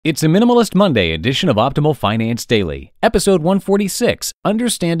It's a Minimalist Monday edition of Optimal Finance Daily, episode 146,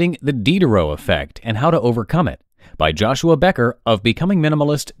 Understanding the Diderot Effect and How to Overcome It, by Joshua Becker of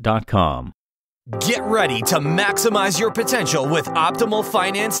BecomingMinimalist.com. Get ready to maximize your potential with Optimal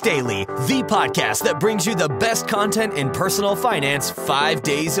Finance Daily, the podcast that brings you the best content in personal finance 5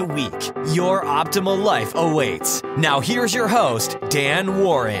 days a week. Your optimal life awaits. Now here's your host, Dan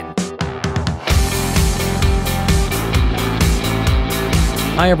Warren.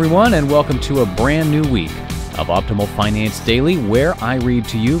 Hi everyone, and welcome to a brand new week of Optimal Finance Daily, where I read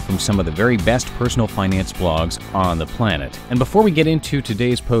to you from some of the very best personal finance blogs on the planet. And before we get into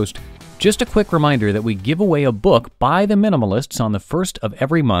today's post, just a quick reminder that we give away a book by the Minimalists on the first of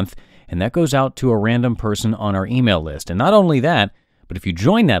every month, and that goes out to a random person on our email list. And not only that, but if you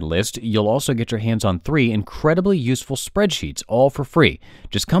join that list, you'll also get your hands on 3 incredibly useful spreadsheets, all for free.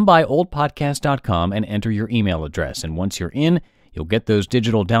 Just come by oldpodcast.com and enter your email address, and once you're in, you'll get those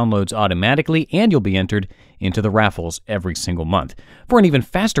digital downloads automatically, and you'll be entered into the raffles every single month. For an even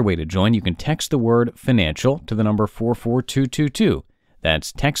faster way to join, you can text the word financial to the number 44222.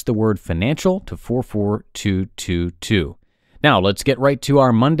 That's text the word financial to 44222. Now, let's get right to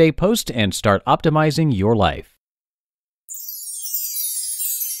our Monday post and start optimizing your life.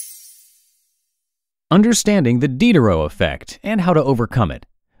 Understanding the Diderot Effect and How to Overcome It,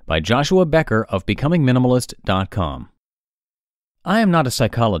 by Joshua Becker of BecomingMinimalist.com. I am not a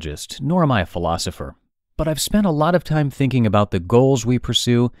psychologist, nor am I a philosopher, but I've spent a lot of time thinking about the goals we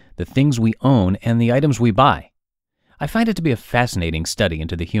pursue, the things we own, and the items we buy. I find it to be a fascinating study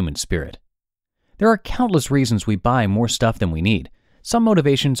into the human spirit. There are countless reasons we buy more stuff than we need. Some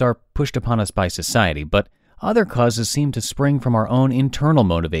motivations are pushed upon us by society, but other causes seem to spring from our own internal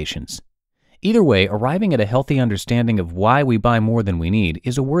motivations. Either way, arriving at a healthy understanding of why we buy more than we need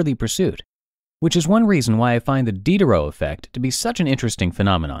is a worthy pursuit, which is one reason why I find the Diderot Effect to be such an interesting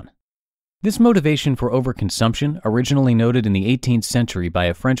phenomenon. This motivation for overconsumption, originally noted in the 18th century by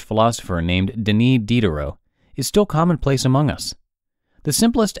a French philosopher named Denis Diderot, is still commonplace among us. The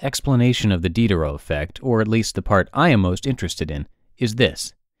simplest explanation of the Diderot Effect, or at least the part I am most interested in, is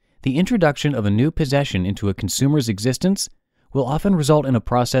this: the introduction of a new possession into a consumer's existence will often result in a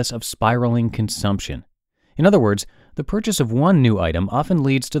process of spiraling consumption. In other words, the purchase of one new item often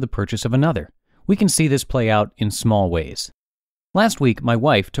leads to the purchase of another. We can see this play out in small ways. Last week, my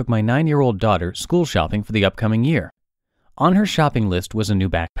wife took my 9-year-old daughter school shopping for the upcoming year. On her shopping list was a new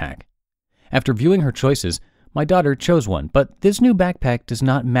backpack. After viewing her choices, my daughter chose one, but this new backpack does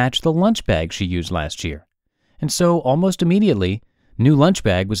not match the lunch bag she used last year. And so, almost immediately, new lunch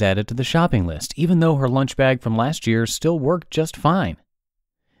bag was added to the shopping list, even though her lunch bag from last year still worked just fine.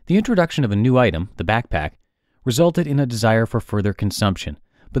 The introduction of a new item, the backpack, resulted in a desire for further consumption.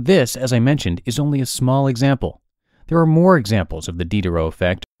 But this, as I mentioned, is only a small example. There are more examples of the Diderot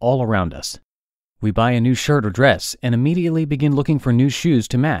Effect all around us. We buy a new shirt or dress and immediately begin looking for new shoes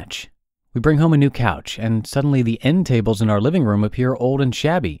to match. We bring home a new couch, and suddenly the end tables in our living room appear old and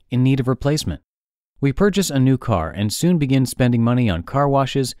shabby, in need of replacement. We purchase a new car and soon begin spending money on car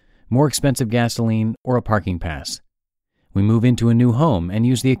washes, more expensive gasoline, or a parking pass. We move into a new home and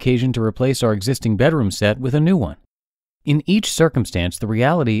use the occasion to replace our existing bedroom set with a new one. In each circumstance, the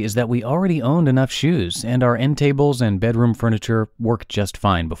reality is that we already owned enough shoes, and our end tables and bedroom furniture worked just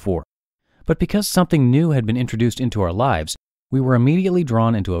fine before. But because something new had been introduced into our lives, we were immediately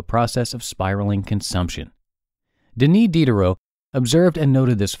drawn into a process of spiraling consumption. Denis Diderot observed and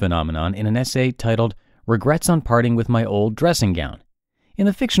noted this phenomenon in an essay titled "Regrets on Parting with My Old Dressing Gown." In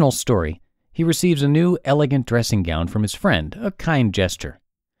the fictional story, he receives a new, elegant dressing gown from his friend, a kind gesture.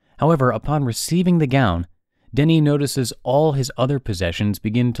 However, upon receiving the gown, Denis notices all his other possessions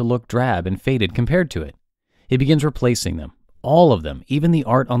begin to look drab and faded compared to it. He begins replacing them, all of them, even the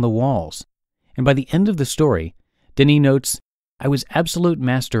art on the walls. And by the end of the story, Denis notes, "I was absolute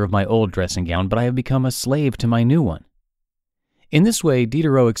master of my old dressing gown, but I have become a slave to my new one." In this way,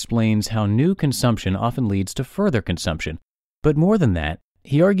 Diderot explains how new consumption often leads to further consumption. But more than that,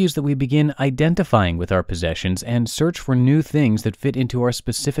 he argues that we begin identifying with our possessions and search for new things that fit into our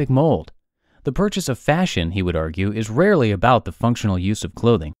specific mold. The purchase of fashion, he would argue, is rarely about the functional use of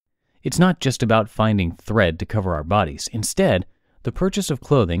clothing. It's not just about finding thread to cover our bodies. Instead, the purchase of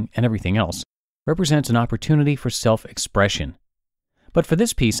clothing, and everything else, represents an opportunity for self-expression. But for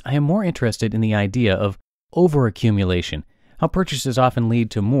this piece, I am more interested in the idea of overaccumulation, how purchases often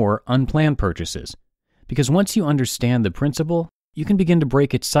lead to more unplanned purchases. Because once you understand the principle, you can begin to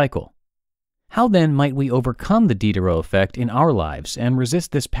break its cycle. How then might we overcome the Diderot Effect in our lives and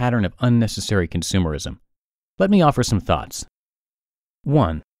resist this pattern of unnecessary consumerism? Let me offer some thoughts.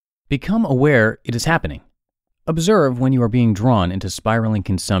 1. Become aware it is happening. Observe when you are being drawn into spiraling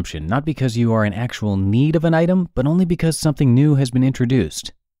consumption, not because you are in actual need of an item, but only because something new has been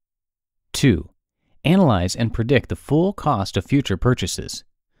introduced. 2. Analyze and predict the full cost of future purchases.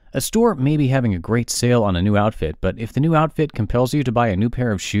 A store may be having a great sale on a new outfit, but if the new outfit compels you to buy a new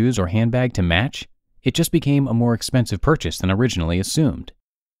pair of shoes or handbag to match, it just became a more expensive purchase than originally assumed.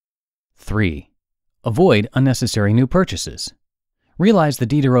 3. Avoid unnecessary new purchases. Realize the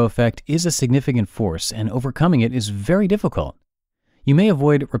Diderot Effect is a significant force, and overcoming it is very difficult. You may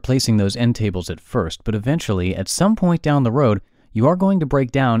avoid replacing those end tables at first, but eventually, at some point down the road, you are going to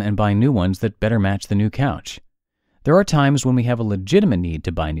break down and buy new ones that better match the new couch. There are times when we have a legitimate need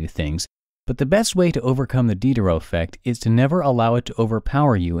to buy new things, but the best way to overcome the Diderot Effect is to never allow it to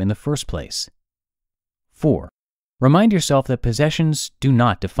overpower you in the first place. 4. Remind yourself that possessions do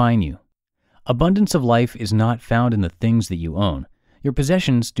not define you. Abundance of life is not found in the things that you own. Your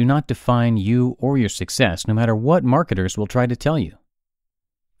possessions do not define you or your success, no matter what marketers will try to tell you.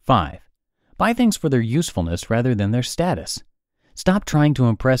 5. Buy things for their usefulness rather than their status. Stop trying to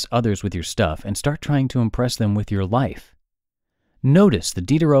impress others with your stuff and start trying to impress them with your life. Notice the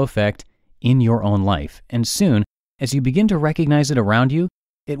Diderot Effect in your own life, and soon, as you begin to recognize it around you,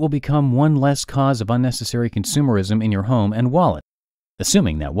 it will become one less cause of unnecessary consumerism in your home and wallet,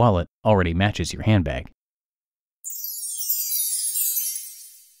 assuming that wallet already matches your handbag.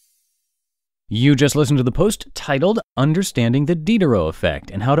 You just listened to the post titled Understanding the Diderot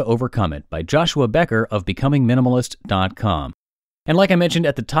Effect and How to Overcome It by Joshua Becker of BecomingMinimalist.com. And like I mentioned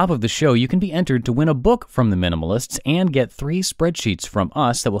at the top of the show, you can be entered to win a book from the Minimalists and get 3 spreadsheets from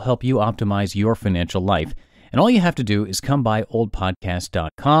us that will help you optimize your financial life. And all you have to do is come by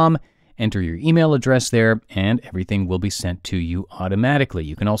oldpodcast.com, enter your email address there, and everything will be sent to you automatically.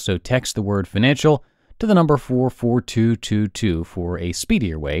 You can also text the word financial to the number 44222 for a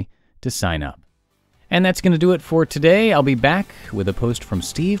speedier way to sign up. And that's going to do it for today. I'll be back with a post from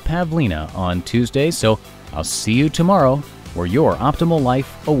Steve Pavlina on Tuesday, so I'll see you tomorrow where your optimal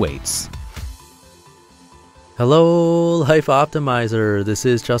life awaits. Hello, Life Optimizer. This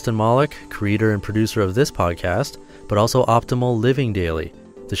is Justin Malik, creator and producer of this podcast, but also Optimal Living Daily,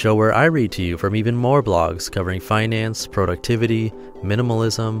 the show where I read to you from even more blogs covering finance, productivity,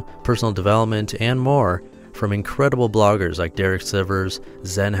 minimalism, personal development, and more from incredible bloggers like Derek Sivers,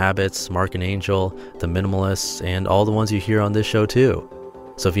 Zen Habits, Mark and Angel, The Minimalists, and all the ones you hear on this show too.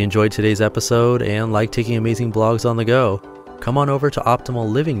 So if you enjoyed today's episode and like taking amazing blogs on the go, come on over to Optimal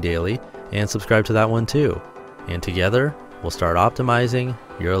Living Daily and subscribe to that one too. And together, we'll start optimizing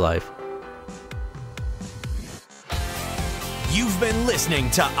your life. You've been listening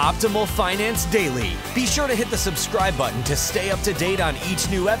to Optimal Finance Daily. Be sure to hit the subscribe button to stay up to date on each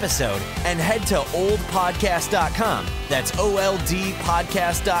new episode and head to oldpodcast.com. That's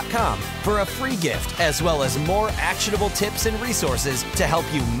OLDpodcast.com for a free gift as well as more actionable tips and resources to help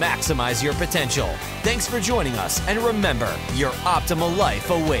you maximize your potential. Thanks for joining us, and remember, your optimal life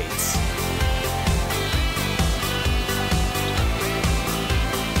awaits.